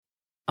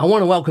I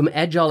want to welcome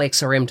Agile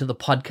XRM to the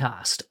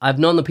podcast. I've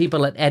known the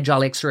people at Agile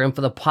XRM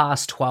for the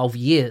past 12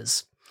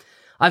 years.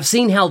 I've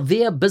seen how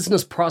their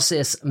business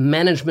process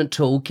management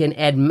tool can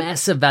add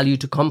massive value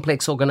to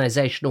complex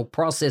organizational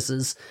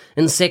processes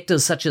in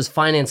sectors such as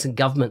finance and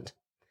government.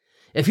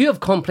 If you have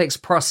complex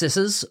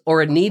processes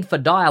or a need for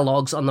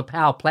dialogues on the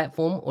Power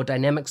Platform or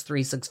Dynamics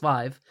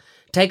 365,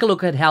 take a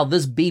look at how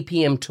this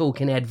BPM tool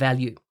can add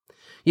value.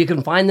 You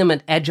can find them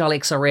at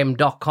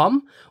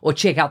agilexrm.com or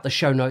check out the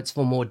show notes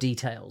for more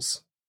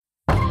details.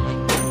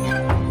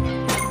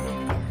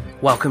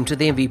 Welcome to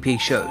the MVP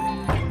Show.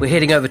 We're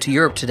heading over to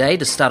Europe today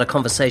to start a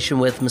conversation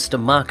with Mr.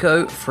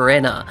 Marco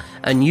Farina,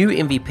 a new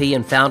MVP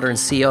and founder and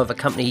CEO of a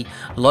company,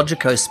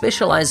 Logico,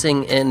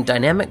 specializing in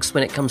dynamics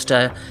when it comes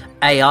to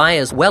AI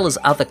as well as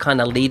other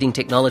kind of leading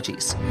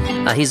technologies.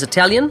 He's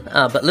Italian,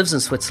 but lives in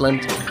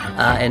Switzerland,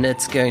 and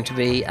it's going to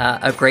be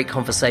a great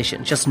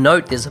conversation. Just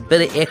note, there's a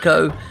bit of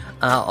echo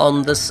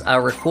on this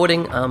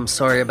recording. I'm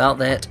sorry about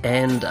that,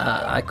 and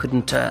I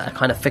couldn't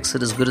kind of fix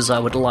it as good as I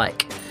would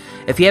like.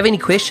 If you have any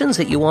questions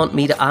that you want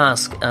me to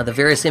ask the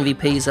various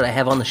MVPs that I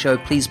have on the show,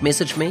 please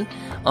message me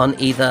on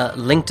either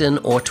LinkedIn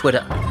or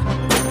Twitter.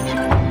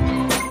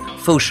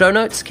 Full show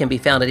notes can be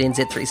found at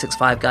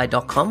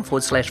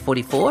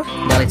nz365guy.com/44.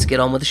 Now let's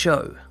get on with the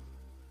show.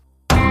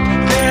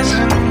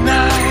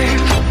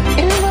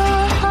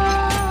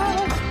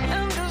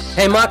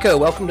 Hey Marco,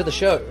 welcome to the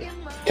show.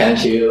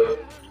 Thank you.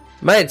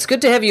 Mate, it's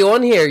good to have you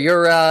on here.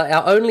 You're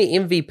our only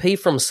MVP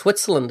from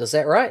Switzerland, is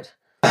that right?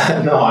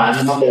 No,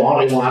 I'm not the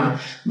only one,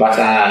 but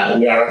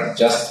we are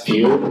just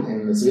few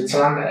in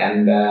Switzerland,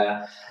 and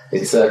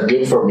it's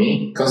good for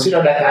me.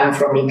 Consider that I'm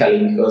from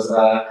Italy because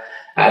I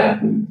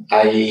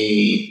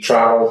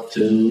traveled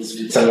to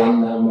Switzerland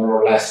more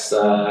or less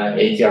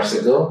 8 years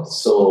ago,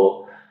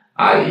 so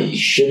I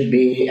should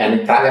be an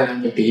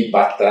Italian MVP,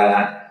 but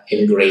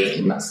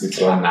immigrating in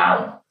Switzerland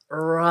now.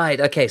 Right,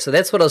 okay, so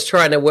that's what I was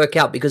trying to work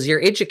out, because your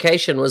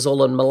education was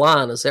all in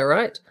Milan, is that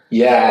right?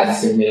 Yeah,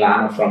 it's in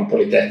Milano, from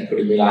Politecnico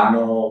di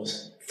Milano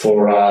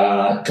for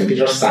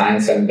computer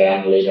science, and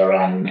then later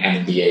an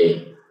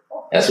MBA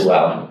as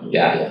well.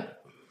 Yeah.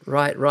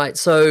 Right.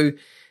 So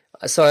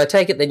I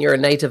take it then you're a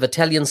native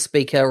Italian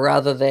speaker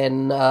rather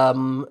than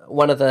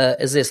one of the,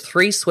 is there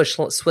 3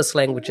 Swiss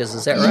languages,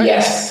 is that right?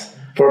 Yes.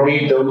 For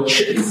me,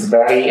 Dutch is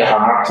very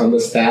hard to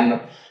understand.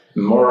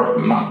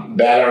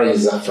 Better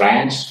is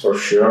French for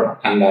sure,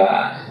 and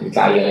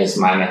Italian is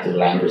my native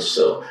language.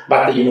 So,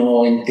 but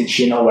in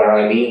Ticino where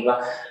I live,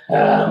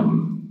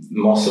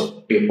 most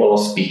of people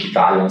speak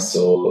Italian.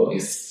 So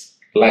it's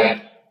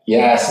like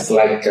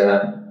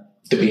to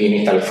be in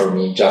Italy for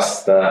me.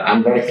 Just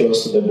I'm very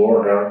close to the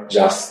border,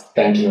 just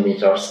 10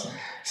 kilometers.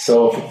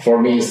 So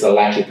for me, it's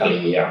like Italy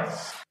here.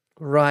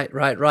 Right.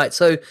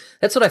 So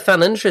that's what I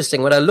found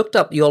interesting. When I looked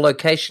up your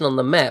location on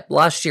the map,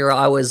 last year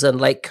I was in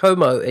Lake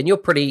Como, and you're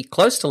pretty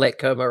close to Lake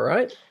Como,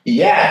 right?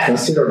 Yeah,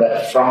 consider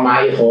that from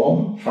my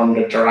home, from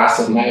the terrace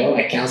of my home,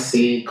 I can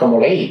see Como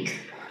Lake.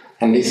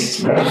 And this is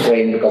very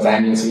strange because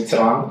I'm in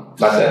Switzerland,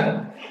 but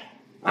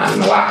I'm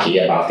lucky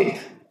about it.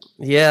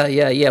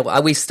 Yeah.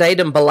 We stayed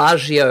in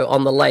Bellagio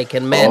on the lake,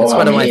 and man, it's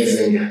one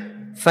amazing. Of my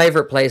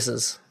favorite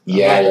places.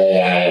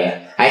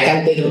 Yeah. I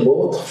can take a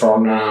boat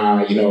from,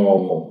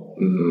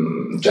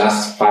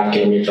 just 5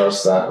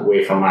 kilometers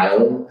away from my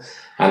home,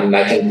 and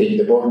I can take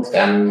the boat,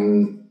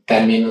 and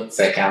 10 minutes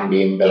I can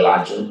be in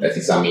Bellagio. That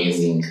is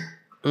amazing.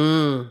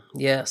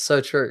 Yeah, so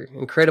true.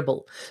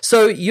 Incredible.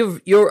 So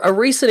you're a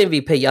recent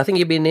MVP. I think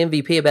you've been an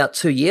MVP about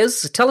 2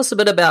 years. Tell us a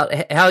bit about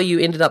how you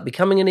ended up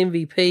becoming an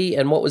MVP,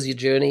 and what was your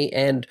journey,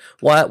 and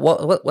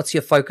what's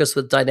your focus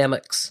with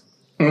Dynamics?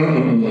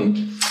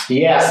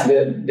 Yes,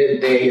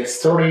 the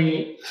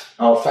story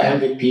of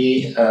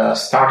MVP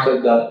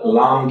started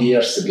long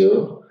years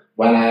ago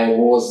when I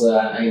was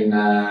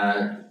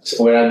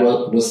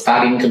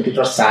studying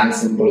computer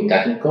science in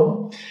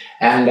Politecnico,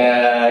 and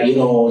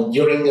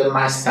during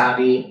my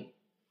study,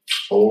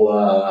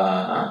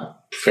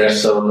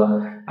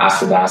 professor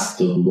asked us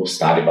to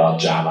study about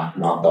Java,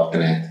 not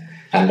 .NET,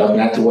 and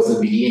 .NET was the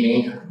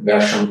beginning,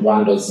 version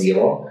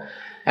 1.0,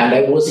 and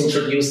I was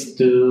introduced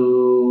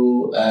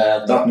to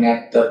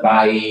 .NET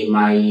by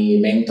my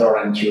mentor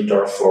and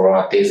tutor for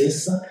a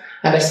thesis,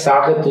 and I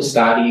started to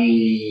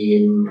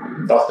study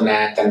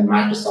 .NET and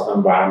Microsoft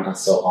environment and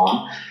so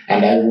on,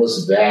 and I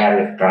was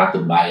very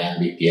attracted by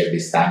MVP at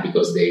this time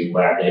because they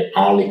were the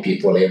only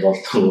people able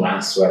to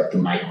answer to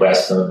my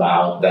question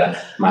about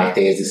my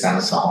thesis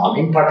and so on.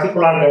 In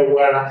particular, there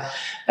were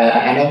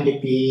an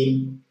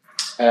MVP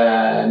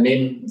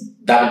named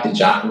David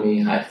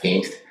Giacomi, I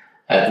think,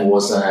 who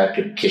was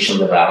application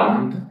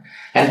development.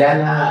 And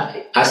then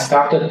I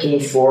started to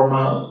form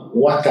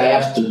what I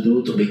have to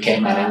do to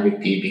become an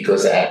MVP,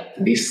 because at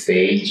this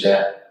stage,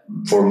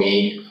 for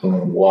me,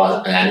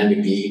 was an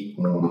MVP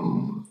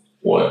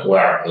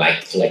were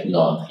like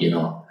none,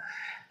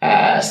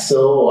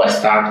 So I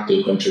started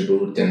to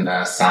contribute in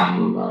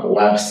some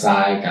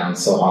website and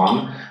so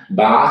on,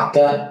 but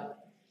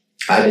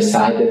I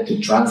decided to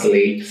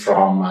translate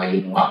from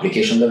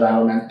application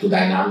development to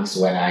Dynamics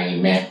when I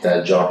met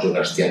Giorgio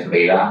Garcia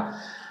Herrera,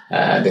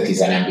 that is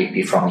an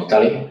MVP from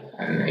Italy,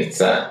 and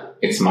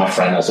it's my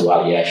friend as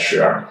well. Yeah,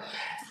 sure.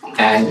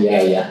 And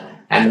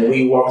and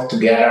we worked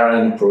together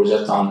in a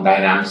project on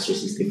Dynamics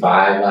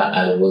 365.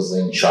 I was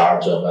in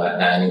charge of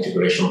an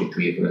integration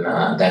between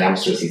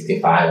Dynamics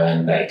 365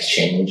 and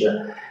Exchange.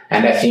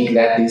 And I think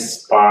that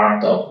this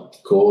part of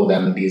code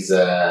and these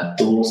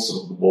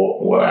tools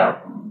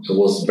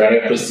was very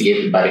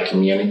appreciated by the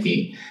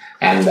community.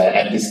 And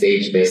at this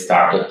stage, they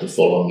started to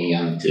follow me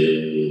and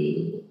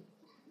to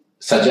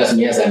suggest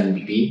me as an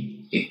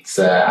MVP. It's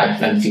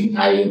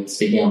I'm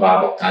speaking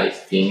about it. I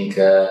think.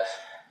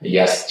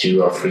 Yes,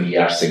 2 or 3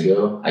 years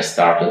ago, I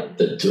started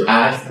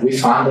we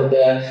founded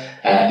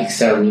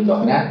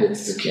XRME.net.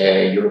 It's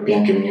a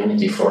European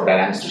community for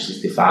Dynamics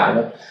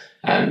 365,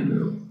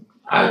 and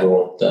I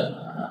wrote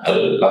a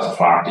lot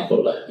of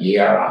articles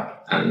here,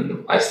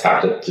 and I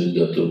started to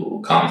go to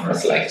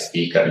conference like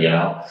speaker,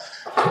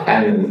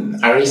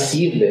 and I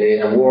received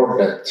the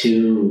award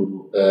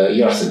 2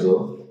 years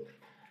ago.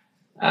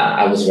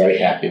 I was very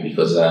happy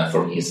because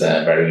for me it's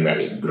a very,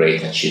 very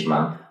great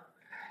achievement.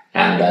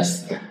 And I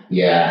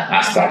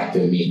started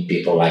to meet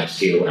people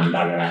like you and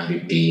other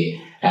MVP.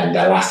 And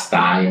the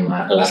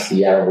last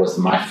year was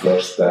my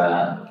first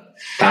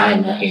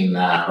time in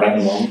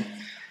Redmond.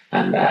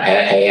 And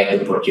I had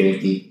the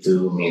opportunity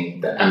to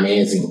meet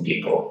amazing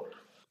people.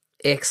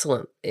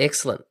 Excellent.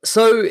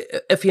 So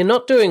if you're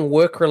not doing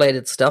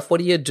work-related stuff, what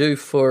do you do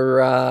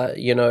for,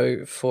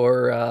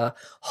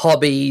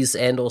 hobbies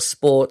and or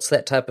sports,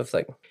 that type of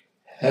thing?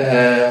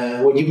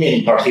 What do you mean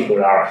in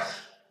particular?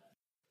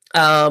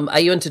 Are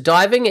you into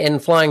diving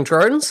and flying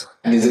drones?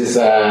 This is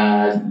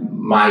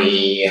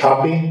my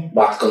hobby,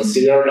 but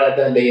consider that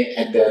at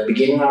the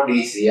beginning of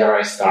this year,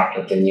 I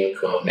started a new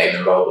code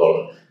named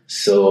Logol.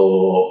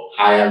 So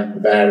I have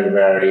very,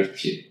 very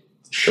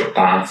short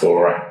time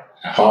for a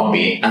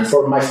hobby and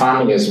for my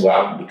family as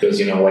well, because,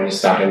 when you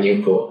start a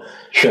new code,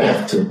 you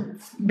have to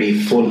be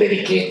full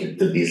dedicated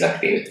to this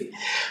activity.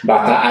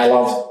 But I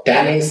love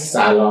tennis,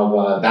 I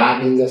love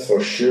diving for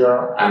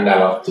sure, and I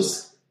love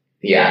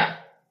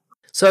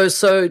So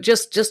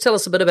just tell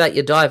us a bit about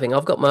your diving.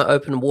 I've got my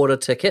open water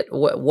ticket.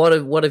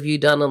 What have you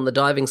done on the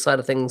diving side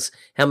of things?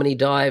 How many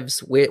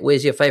dives?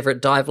 Where's your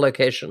favorite dive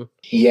location?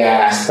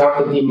 Yeah, I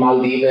started in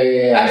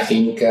Maldives, I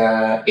think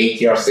 8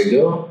 years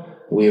ago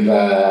with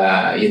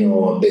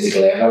basic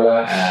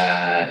level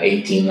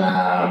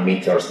 18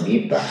 meters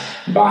deep.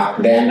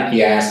 But then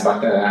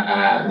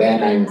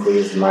then I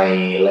increased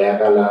my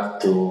level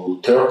to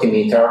 30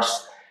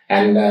 meters.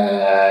 And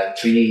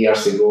 3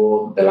 years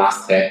ago, the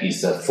last step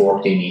is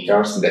 40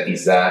 meters. That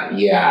is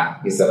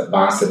is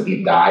advanced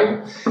deep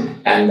dive,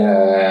 and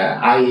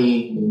I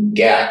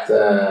get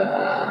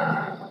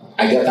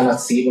an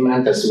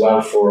achievement as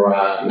well for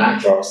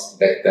nitrox.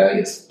 That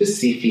is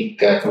specific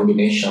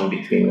combination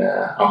between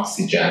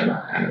oxygen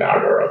and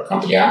other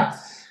compounds.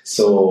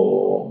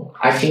 So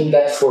I think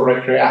that for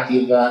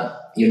recreative.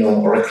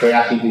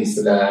 Recreative is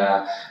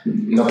the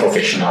no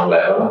professional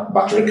level,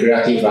 but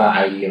recreative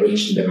I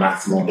reached the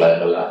maximum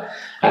level,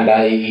 and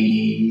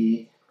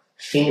I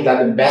think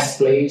that the best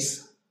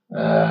place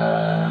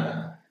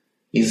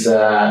is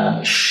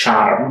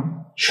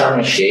Sharm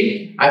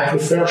el-Sheikh. I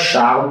prefer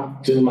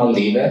Sharm to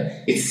Maldives.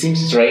 It seems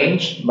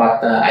strange,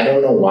 but I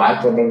don't know why.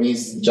 Probably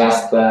it's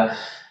just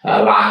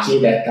lucky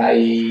that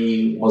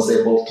I was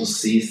able to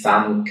see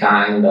some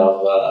kind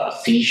of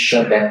fish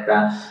that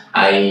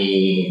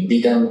I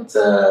didn't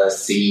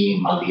see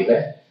in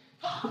Maldives.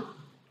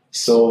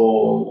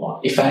 So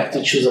if I have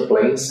to choose a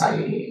place,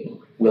 I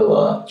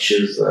will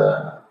choose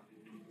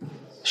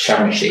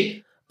Sharm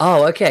el-Sheikh.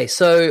 Oh, okay.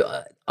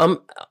 So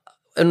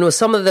and with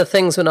some of the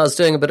things when I was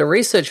doing a bit of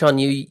research on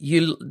you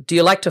do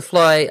you like to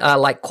fly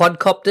like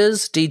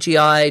quadcopters,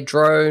 DJI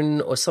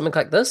drone, or something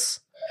like this?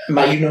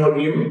 But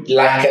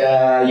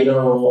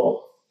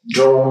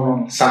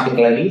drone, something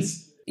like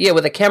this? Yeah,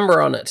 with a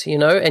camera on it,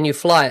 and you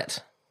fly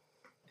it.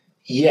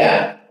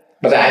 Yeah,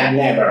 but I've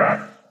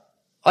never.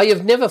 Oh,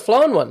 you've never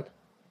flown one?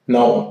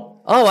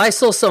 No. Oh, I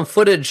saw some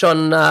footage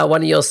on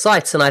one of your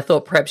sites, and I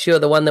thought perhaps you're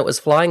the one that was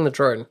flying the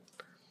drone.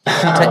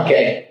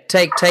 Okay.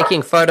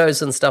 Taking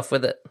photos and stuff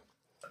with it.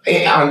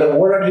 On the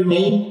water, you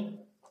mean?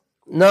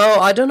 No,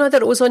 I don't know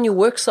that it was on your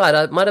work site.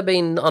 It might have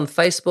been on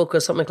Facebook or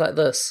something like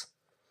this.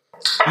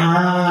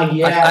 I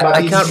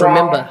can't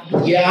remember.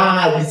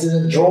 Yeah, this is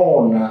a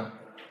drone.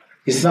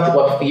 It's not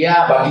what.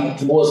 Yeah, but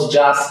it was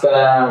just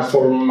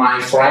for my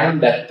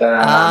friend that.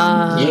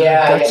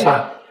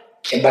 Gotcha.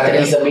 But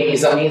it's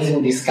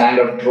amazing this kind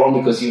of drone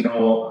because you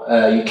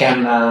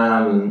can.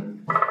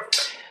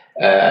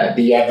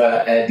 They have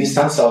a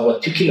distance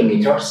of 2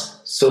 kilometers.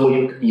 So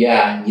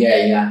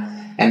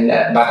and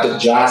but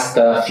just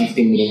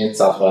 15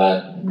 minutes of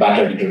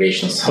battery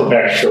duration, so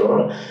very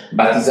short.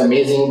 But it's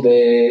amazing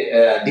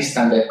the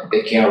distance that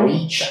they can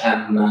reach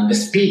and the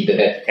speed that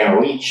they can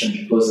reach,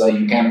 because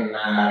you can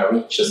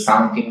reach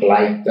something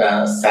like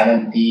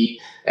 70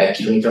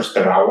 kilometers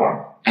per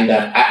hour. And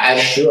I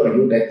assure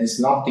you that it's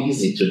not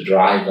easy to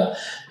drive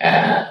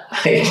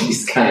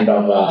this kind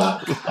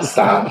of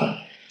stuff.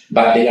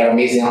 but they are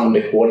amazing on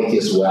the quality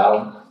as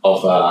well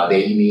of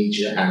the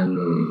image and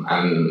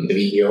the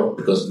video,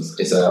 because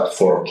it's a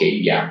 4K.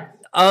 Yeah.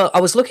 I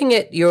was looking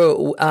at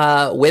your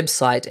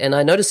website, and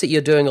I noticed that you're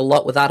doing a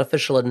lot with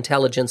artificial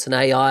intelligence and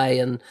AI,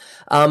 and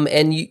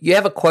you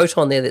have a quote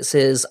on there that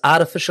says,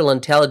 "Artificial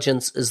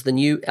intelligence is the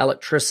new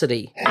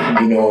electricity."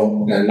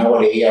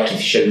 Nowadays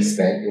artificial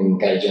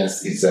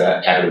intelligence is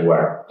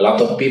everywhere. A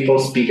lot of people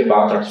speak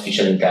about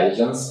artificial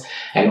intelligence,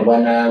 and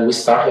when we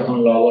started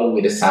on Lowell, we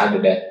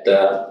decided that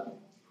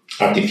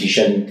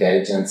artificial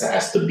intelligence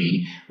has to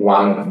be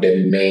one of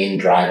the main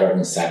drivers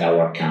inside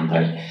our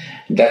company.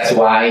 That's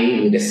why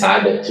we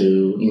decided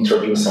to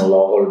introduce on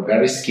Lowell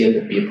very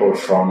skilled people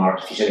from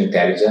artificial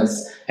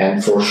intelligence,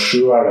 and for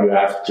sure you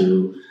have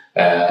to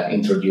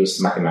introduce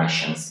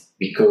mathematicians,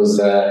 because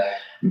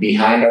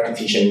behind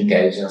artificial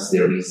intelligence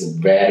there is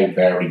very,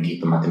 very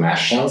deep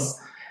mathematicians,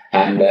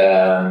 and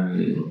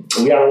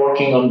we are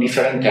working on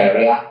different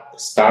areas,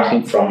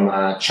 starting from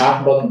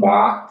chatbot,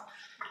 but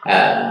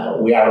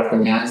we are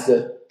recognized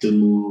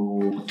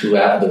to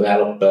have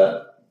developed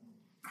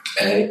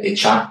a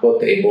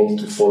chatbot able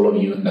to follow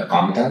you in the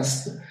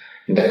contents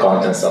of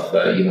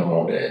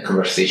the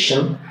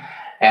conversation.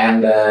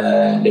 And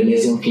the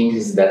amazing thing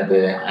is that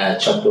the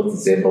chatbot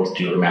is able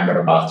to remember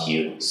about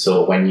you.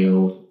 So when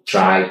you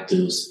try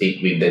to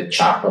speak with the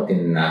chatbot,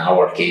 in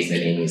our case the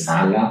name is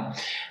Anna,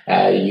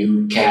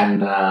 you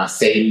can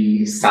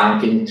say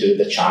something to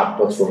the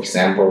chatbot, for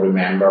example,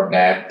 remember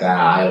that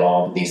I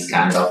love these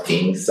kind of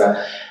things.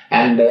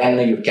 And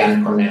then you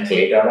can connect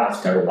later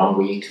after 1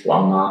 week,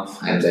 1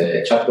 month, and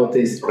the chatbot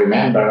is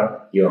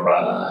remember your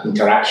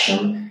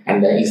interaction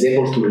and is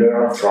able to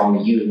learn from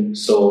you.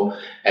 So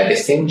the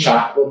same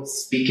chatbot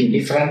speak in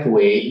different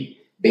way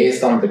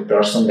based on the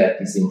person that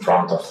is in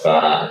front of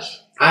her.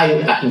 I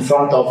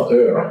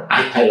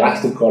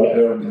like to call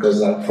her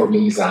because for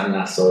me it's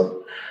Anna.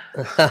 So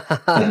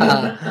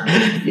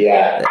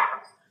yeah,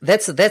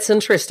 that's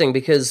interesting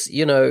because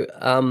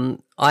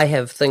I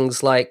have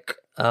things like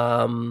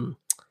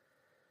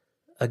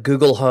a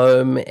Google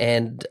Home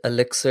and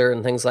Alexa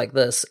and things like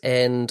this.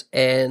 And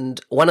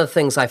one of the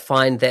things I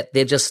find that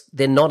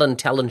they're not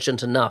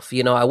intelligent enough.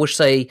 I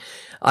wish I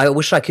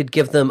could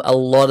give them a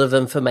lot of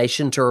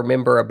information to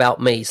remember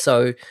about me.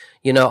 So,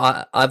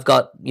 I've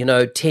got,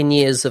 10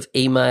 years of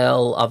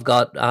email. I've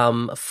got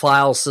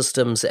file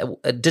systems,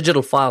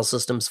 digital file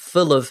systems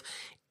full of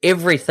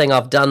everything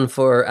I've done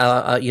for,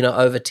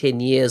 over 10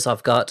 years.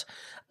 I've got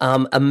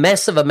a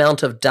massive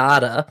amount of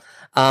data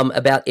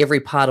about every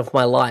part of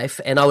my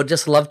life, and I would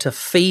just love to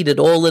feed it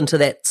all into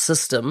that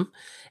system,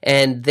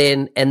 and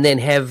then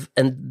have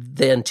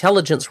the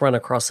intelligence run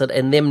across it,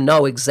 and them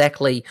know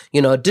exactly,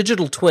 a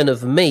digital twin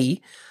of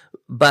me,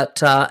 but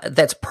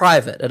that's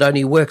private. It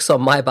only works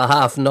on my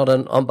behalf, not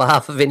on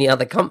behalf of any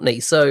other company.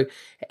 So,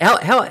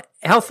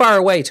 how far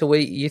away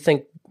you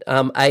think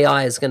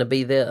AI is going to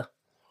be there?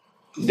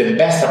 The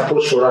best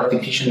approach for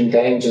artificial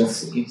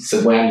intelligence is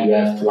when you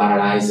have to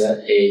analyze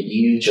a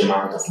huge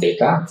amount of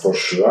data, for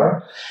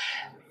sure,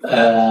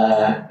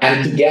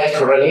 and to get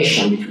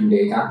correlation between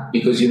data,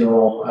 because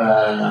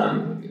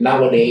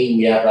nowadays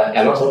we have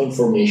a lot of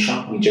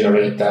information. We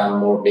generate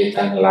more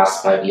data in the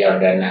last 5 years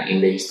than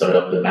in the history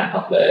of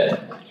the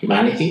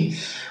humanity.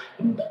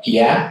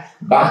 Yeah,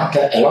 but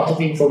a lot of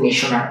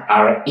information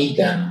are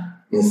hidden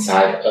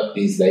inside of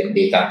this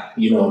data.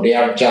 They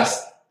are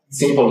just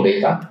simple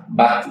data,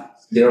 but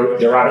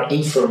there are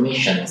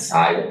information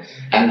inside,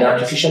 and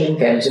artificial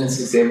intelligence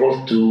is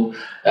able to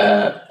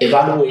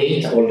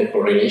evaluate all the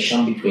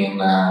correlation between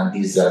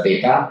these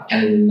data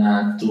and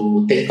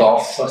to take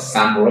off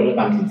some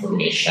relevant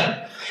information.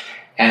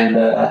 And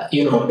I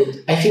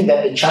think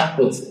that the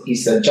chatbot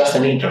is just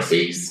an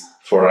interface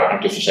for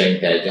artificial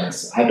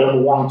intelligence. I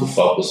don't want to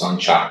focus on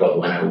chatbot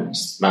when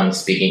I'm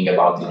speaking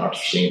about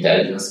artificial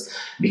intelligence,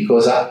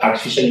 because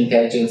artificial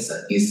intelligence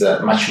is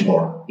much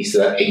more. It's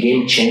a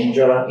game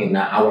changer in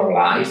our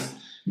life,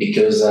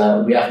 because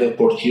we have the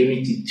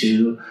opportunity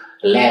to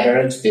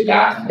leverage the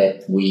data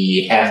that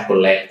we have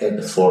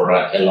collected for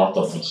a lot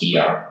of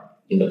years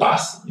in the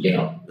past.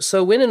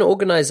 So when an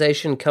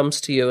organization comes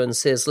to you and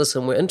says,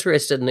 listen, we're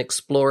interested in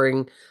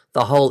exploring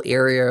the whole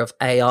area of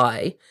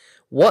AI,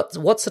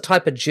 what's the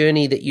type of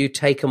journey that you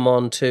take them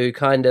on to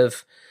kind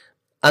of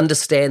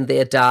understand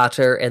their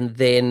data and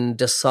then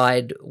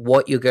decide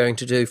what you're going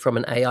to do from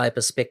an AI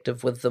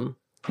perspective with them?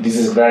 This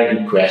is a very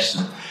good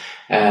question.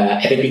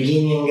 At the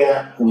beginning,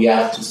 we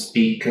have to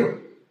speak.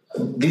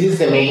 This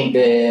is a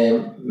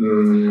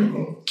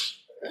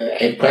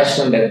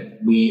question that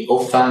we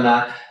often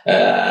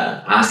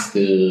ask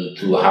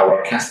to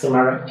our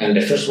customer. And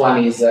the first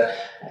one is,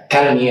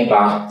 tell me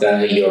about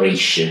your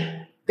issue,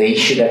 the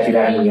issue that you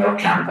have in your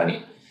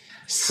company.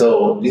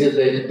 So this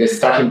is the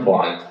starting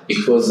point,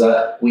 because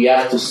we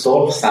have to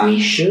solve some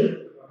issue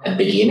at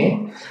the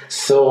beginning.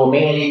 So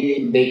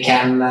mainly they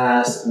can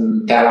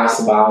tell us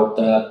about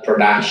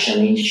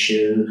production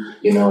issue,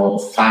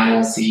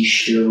 finance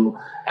issue,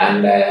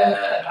 and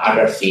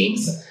other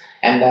things.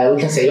 And we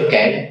can say,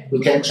 okay,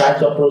 we can try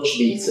to approach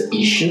these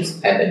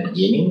issues at the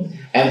beginning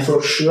And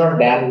for sure,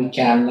 then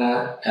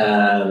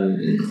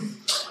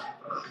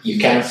you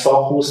can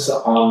focus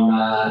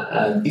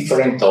on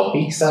different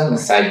topics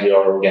inside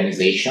your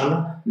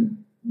organization,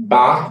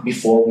 but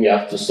before we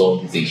have to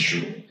solve this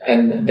issue.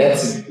 And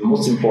that's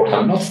most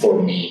important, not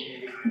for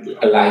me,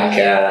 like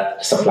a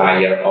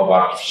supplier of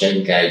artificial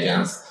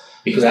intelligence,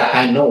 because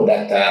I know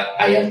that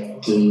I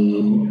have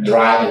to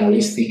drive an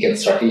holistic and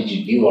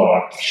strategic view of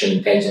artificial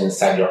intelligence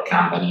inside your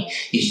company.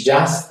 It's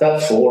just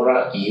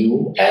for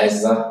you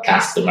as a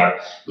customer.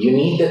 You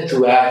need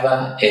to have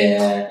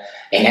an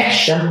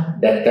action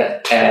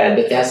that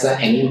has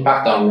an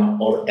impact on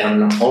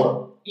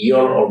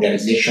your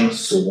organization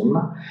soon.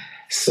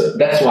 So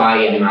that's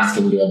why I'm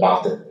asking you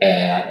about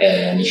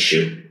an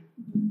issue.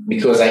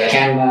 Because I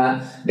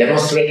can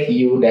demonstrate to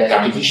you that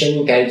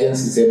artificial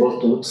intelligence is able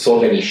to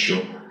solve an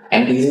issue.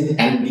 And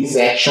this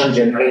action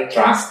generates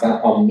trust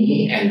on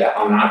me and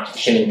on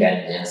artificial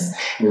intelligence.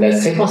 In the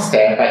second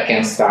step, I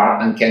can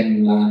start and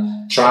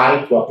can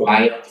try to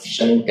apply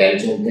artificial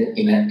intelligence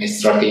in a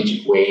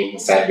strategic way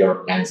inside your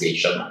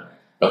organization.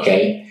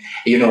 Okay?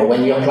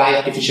 When you apply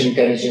artificial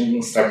intelligence in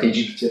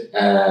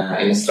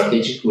a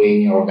strategic way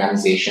in your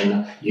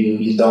organization,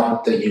 you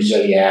don't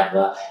usually have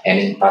an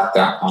impact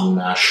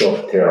on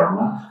short term,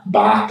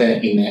 but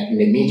in a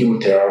medium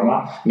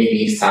term,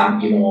 maybe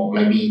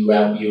maybe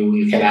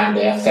you can have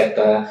the effect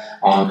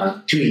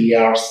on 2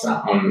 years,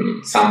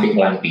 on something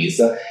like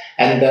this.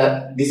 And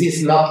this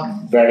is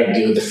not very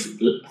good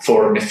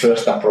for the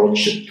first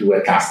approach to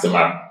a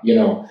customer.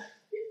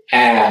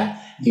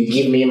 You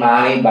give me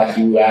money, but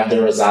you have the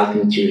result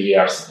in 2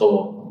 years.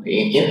 So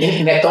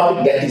in a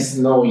topic that is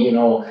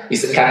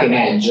is a cutting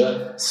edge,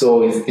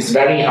 so it's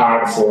very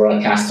hard for a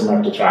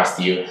customer to trust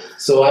you.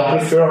 So I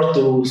prefer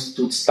to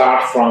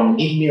start from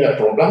give me a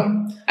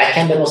problem. I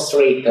can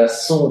demonstrate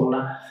soon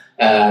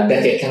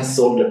that I can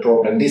solve the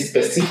problem, this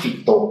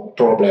specific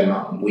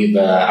problem with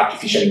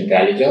artificial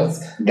intelligence.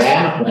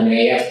 Then when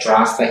I have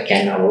trust, I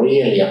can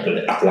really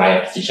apply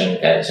artificial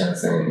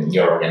intelligence in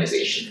your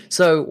organization.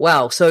 So,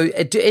 wow. So,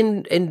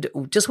 and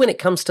just when it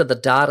comes to the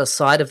data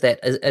side of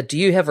that, do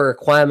you have a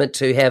requirement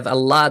to have a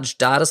large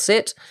data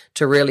set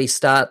to really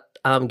start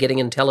getting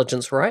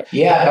intelligence right?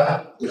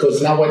 Yeah,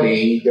 because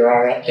nowadays there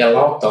are a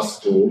lot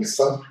of tools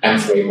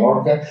and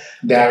frameworks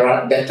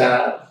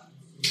that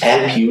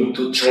help you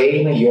to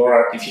train your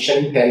artificial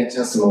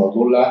intelligence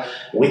module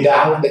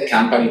without the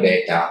company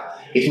data.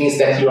 It means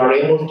that you are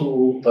able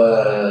to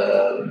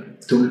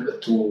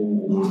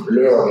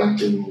learn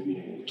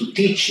to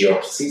teach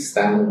your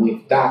system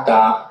with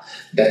data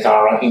that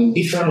are in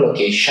different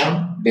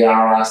locations. There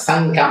are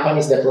some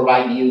companies that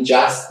provide you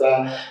just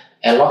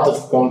a lot of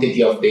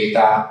quantity of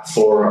data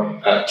for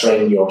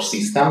training your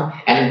system,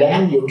 and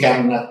then you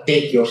can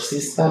take your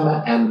system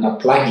and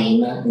plug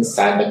in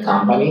inside the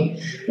company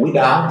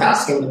without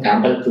asking the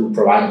company to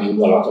provide you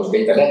a lot of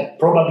data that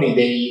probably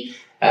they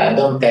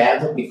don't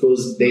have,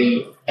 because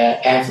they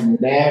have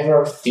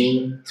never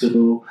been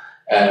to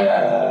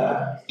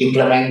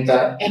implement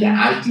an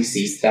IT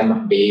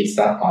system based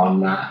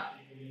on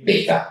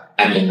data.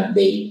 I mean,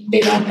 they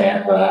don't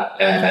have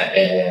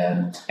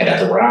a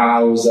data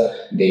warehouse.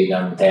 They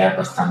don't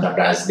have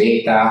standardized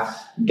data.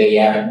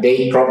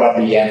 They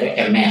probably have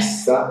a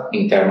mess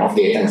in terms of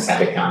data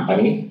inside the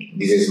company.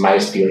 This is my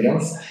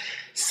experience.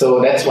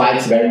 So that's why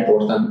it's very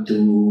important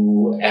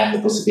to have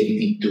the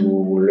possibility to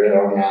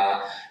learn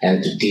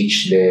and to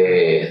teach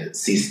the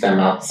system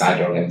outside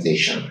the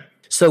organization.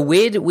 So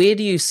where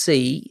do you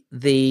see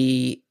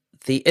the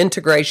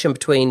integration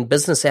between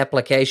business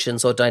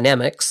applications or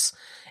dynamics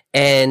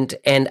and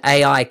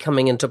AI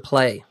coming into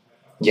play?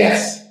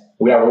 Yes,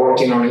 we are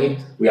working on it.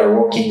 We are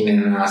working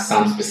in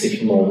some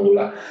specific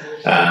module,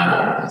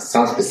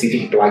 some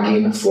specific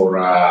plugin for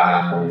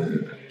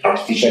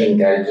artificial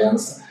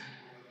intelligence.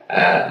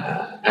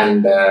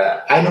 And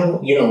I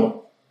know,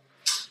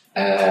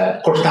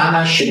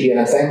 Cortana should be an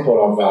example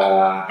of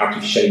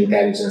artificial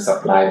intelligence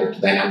applied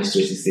to Dynamics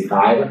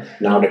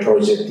 365. Now the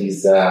project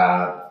is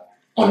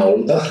on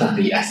hold,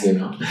 yes,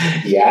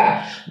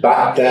 yeah.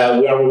 But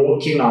we are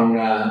working on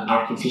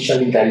artificial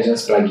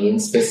intelligence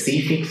plugins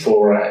specific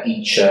for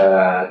each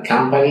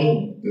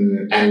company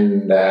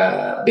and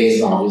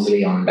based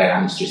obviously on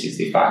Dynamics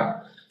 365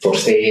 for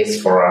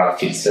sales, for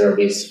field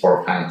service,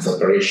 for finance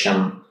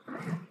operation.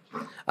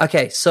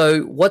 Okay,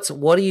 so what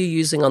are you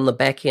using on the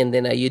back end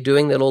then? Are you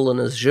doing that all in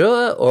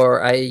Azure, or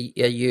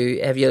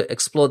have you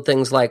explored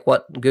things like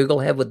what Google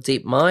have with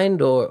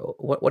DeepMind, or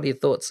what are your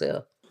thoughts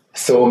there?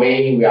 So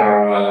mainly we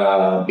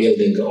are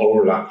building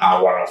all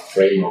our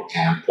framework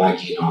and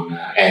plugin on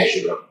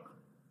Azure,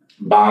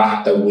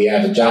 but we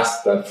have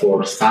just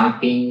for some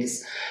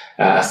things,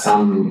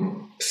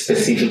 some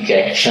specific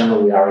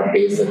action we are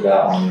based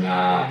on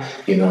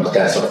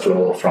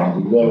TensorFlow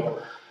from Google.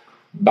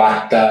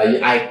 But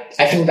I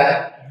think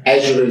that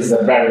Azure is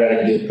a very,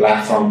 very good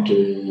platform to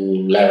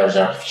leverage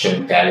artificial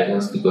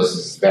intelligence because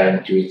it's very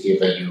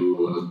intuitive.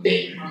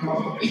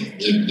 It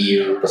gives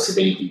you the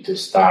possibility to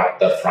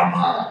start from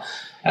a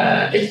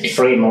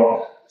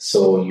framework,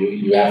 so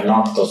you have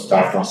not to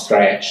start from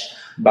scratch.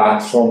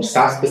 But from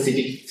some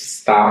specific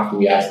stuff,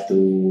 we have to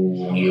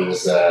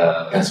use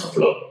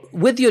TensorFlow.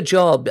 With your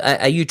job,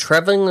 are you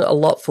traveling a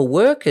lot for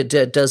work? Or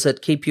does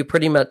it keep you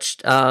pretty much,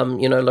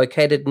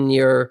 located in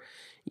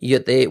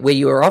where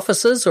your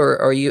office is, or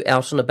are you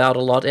out and about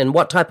a lot? And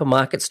what type of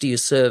markets do you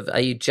serve?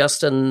 Are you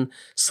just in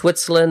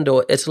Switzerland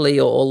or Italy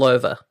or all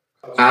over?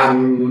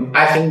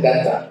 I think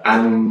that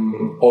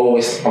I'm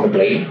always on the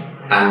plane.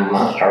 I'm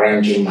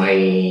arranging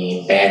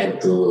my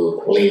bag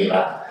to live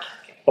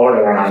all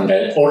around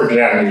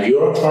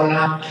Europe for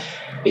now.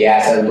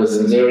 Yes, I was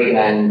in Zurich,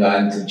 I'm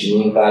going to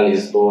Geneva,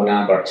 Lisbon,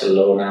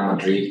 Barcelona,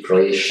 Madrid,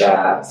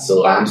 Croatia,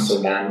 so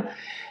Amsterdam.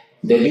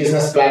 The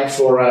business plan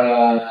for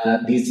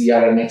this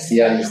year and next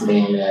year is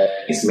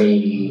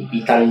mainly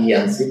Italy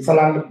and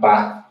Switzerland,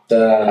 but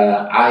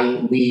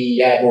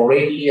we have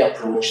already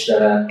approached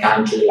a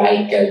country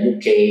like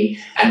UK,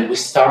 and we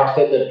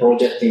started the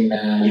project in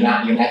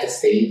United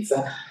States,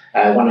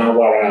 1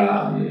 hour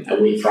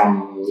away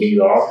from New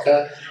York.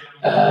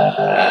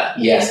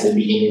 The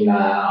beginning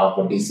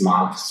of this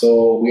month.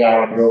 So we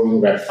are growing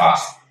very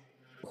fast.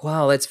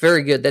 Wow, that's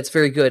very good. That's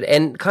very good.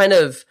 And kind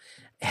of,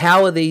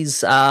 how are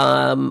these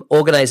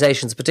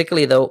organizations,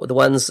 particularly the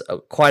ones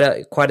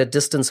quite a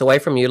distance away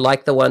from you,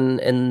 like the one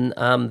in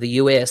the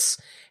US?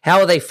 How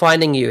are they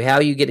finding you? How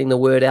are you getting the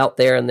word out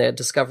there and they're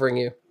discovering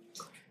you?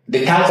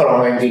 The culture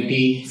of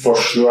MVP for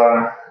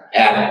sure.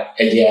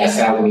 Yes,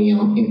 help me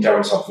in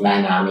terms of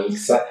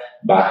dynamics.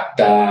 But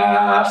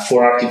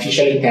for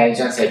artificial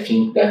intelligence, I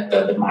think that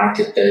the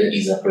market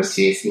is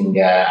appreciating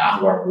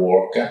our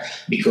work,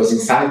 because in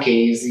some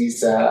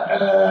cases,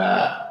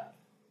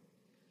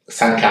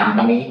 some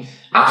company,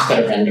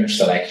 after vendor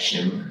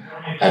selection,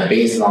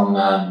 based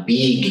on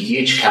big,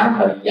 huge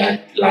company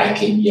like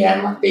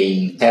IBM,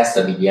 they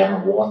tested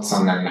IBM,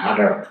 Watson, and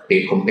other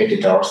big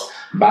competitors,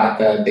 but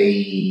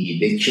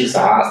they choose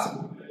us.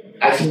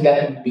 I think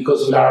that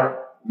because we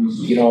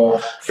are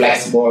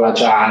flexible,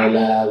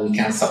 agile, we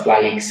can supply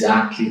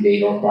exactly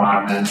the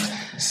requirements.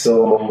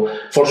 So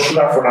for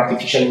sure, for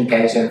artificial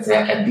intelligence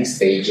at this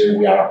stage,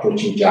 we are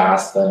approaching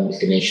just a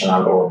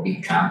multinational or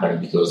big company,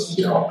 because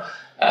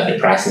the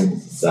pricing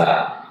is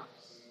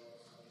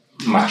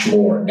much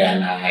more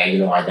than a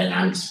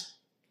Dynamics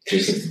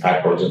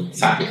 365 project,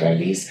 something like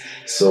this.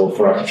 So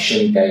for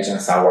artificial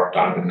intelligence, our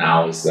target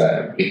now is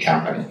a big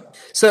company.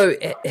 So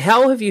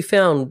how have you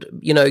found,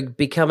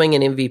 becoming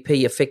an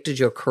MVP affected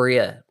your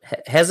career?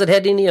 Has it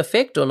had any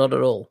effect or not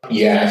at all?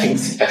 Yeah, I think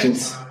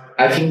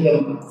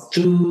the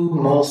two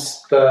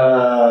most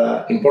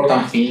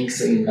important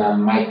things in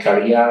my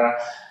career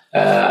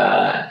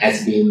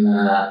has been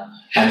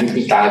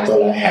MVP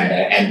title and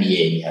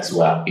MBA as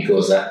well,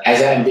 because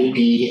as an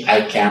MVP,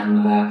 I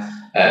can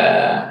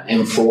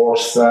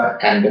enforce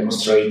and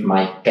demonstrate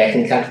my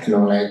technical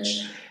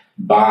knowledge,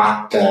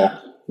 but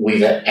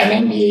with an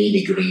MBA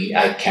degree,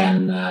 I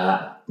can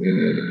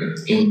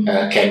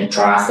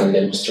trust and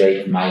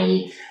demonstrate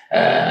my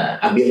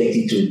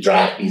ability to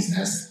drive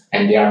business,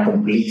 and they are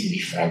completely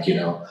different,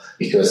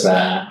 because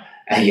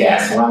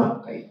yes,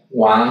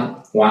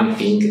 one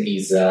thing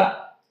is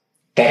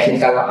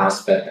technical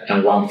aspect,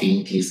 and one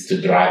thing is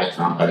to drive a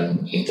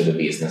company into the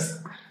business.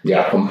 They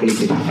are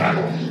completely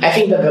different. I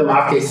think that the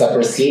market is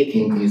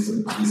appreciating this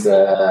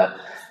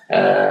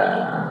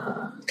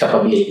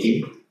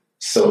capability.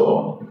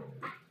 So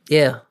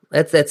yeah,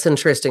 that's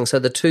interesting. So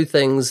the two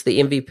things, the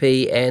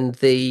MVP and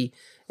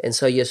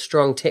so your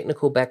strong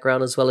technical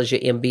background as well as your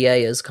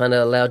MBA has kind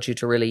of allowed you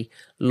to really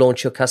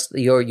launch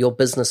your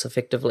business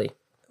effectively.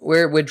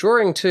 We're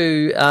drawing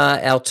to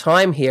our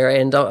time here,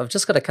 and I've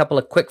just got a couple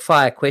of quick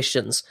fire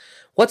questions.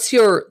 What's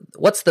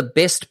the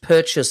best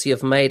purchase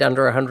you've made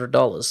under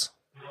 $100?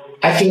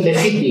 I think the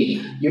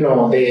Fitbit,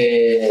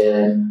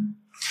 the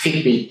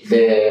Fitbit,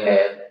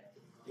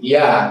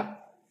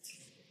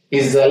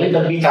 is a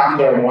little bit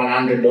under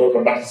 $100,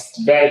 but it's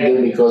very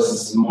good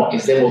because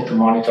it's able to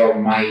monitor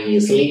my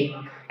sleep,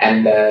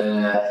 and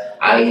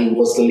I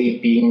was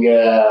sleeping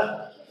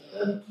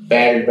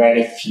very,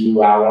 very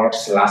few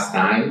hours last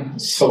time,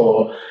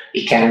 so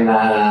it can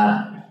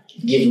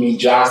give me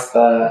just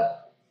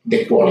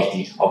the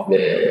quality of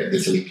the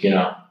sleep,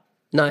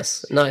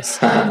 Nice.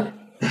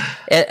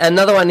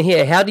 Another one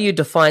here. How do you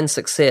define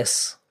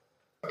success?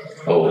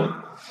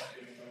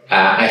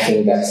 I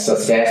think that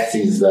success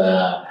is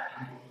the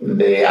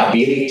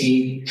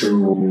ability to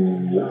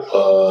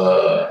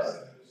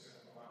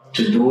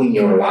do in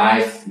your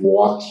life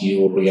what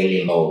you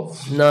really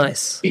love.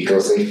 Nice.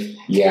 Because I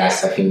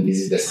think this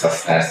is the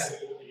success.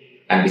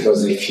 And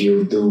because if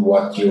you do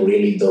what you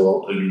really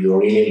love,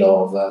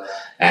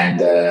 and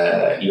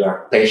you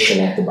are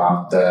passionate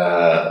about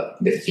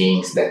the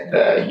things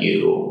that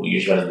you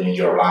usually do in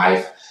your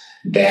life,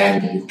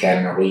 then you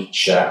can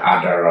reach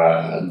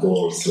other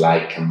goals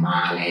like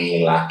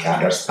money, like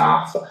other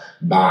stuff.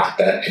 But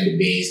at the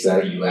base,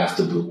 you have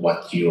to do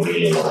what you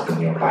really love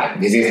in your life.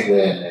 This is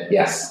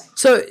yes.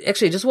 So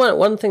actually, just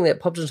one thing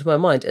that popped into my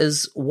mind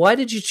is, why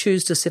did you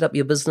choose to set up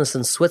your business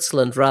in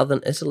Switzerland rather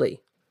than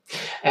Italy?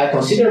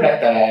 Consider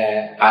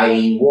that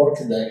I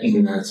worked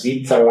in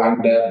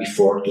Switzerland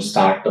before to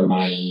start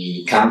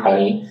my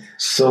company,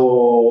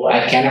 so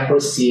I can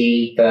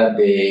appreciate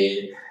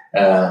the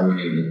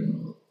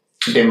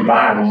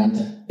environment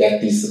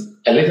that is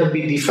a little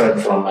bit different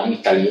from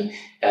Italy.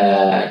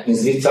 In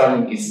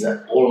Switzerland, is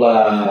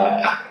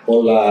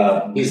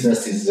all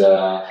business is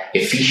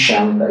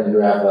efficient. You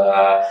have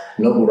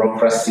no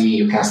bureaucracy.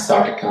 You can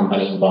start a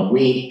company in 1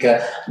 week.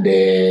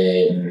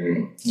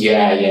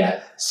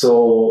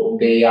 So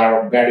they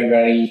are very,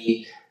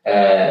 very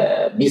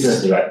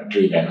business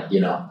driven.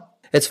 You know.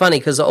 It's funny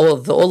because all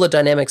the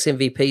Dynamics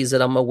MVPs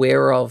that I'm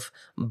aware of,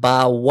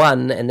 bar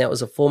one, and that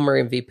was a former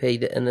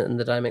MVP in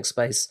the Dynamics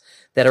space,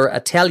 that are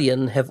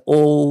Italian,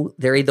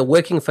 they're either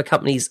working for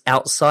companies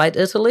outside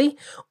Italy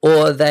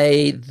or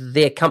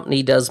their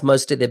company does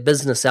most of their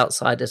business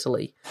outside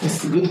Italy.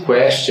 It's a good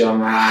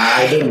question.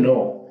 I don't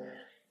know.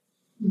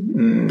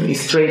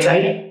 It's strange.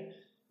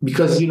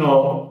 Because,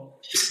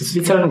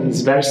 Switzerland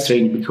is very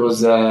strange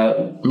because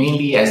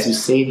mainly, as you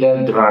say,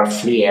 there are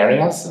 3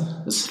 areas: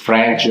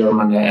 French,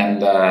 German,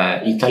 and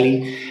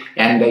Italy.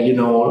 And,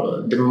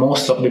 the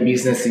most of the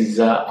business is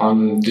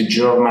on the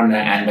German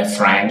and the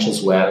French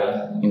as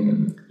well.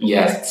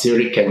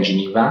 Zurich and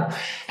Geneva.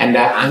 And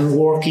I'm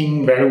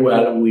working very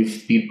well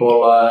with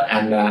people.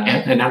 And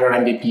another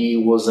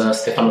MVP was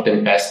Stefano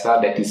Tempesta,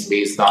 that is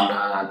based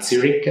on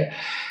Zurich.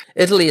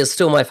 Italy is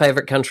still my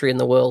favorite country in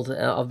the world.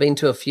 I've been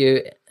to a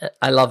few.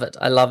 I love it.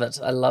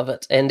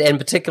 And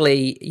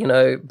particularly,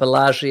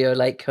 Bellagio,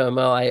 Lake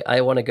Como,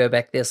 I want to go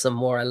back there some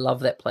more. I love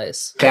that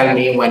place. Tell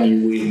me when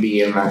you will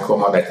be in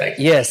Como that day.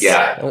 Yes.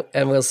 Yeah.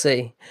 And we'll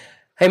see.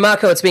 Hey,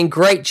 Marco, it's been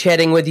great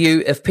chatting with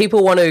you. If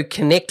people want to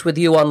connect with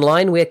you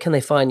online, where can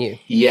they find you?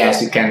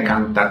 Yes, you can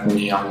contact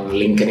me on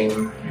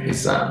LinkedIn.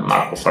 It's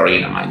Marco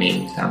Farina, my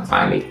name. You can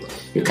find it.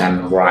 You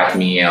can write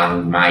me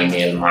on my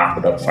email,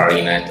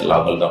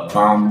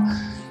 marco.farina@lovell.com.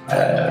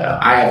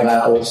 I have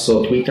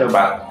also Twitter,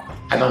 but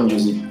I don't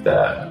use it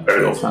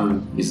very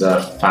often. It's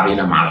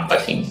Farina Marco, I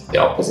think, the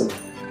opposite.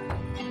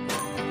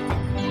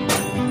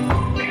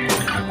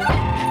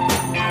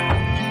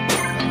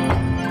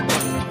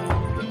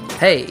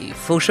 Hey,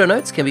 full show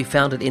notes can be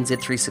found at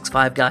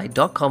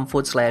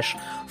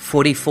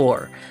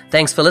nz365guide.com/44.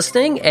 Thanks for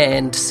listening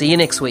and see you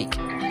next week.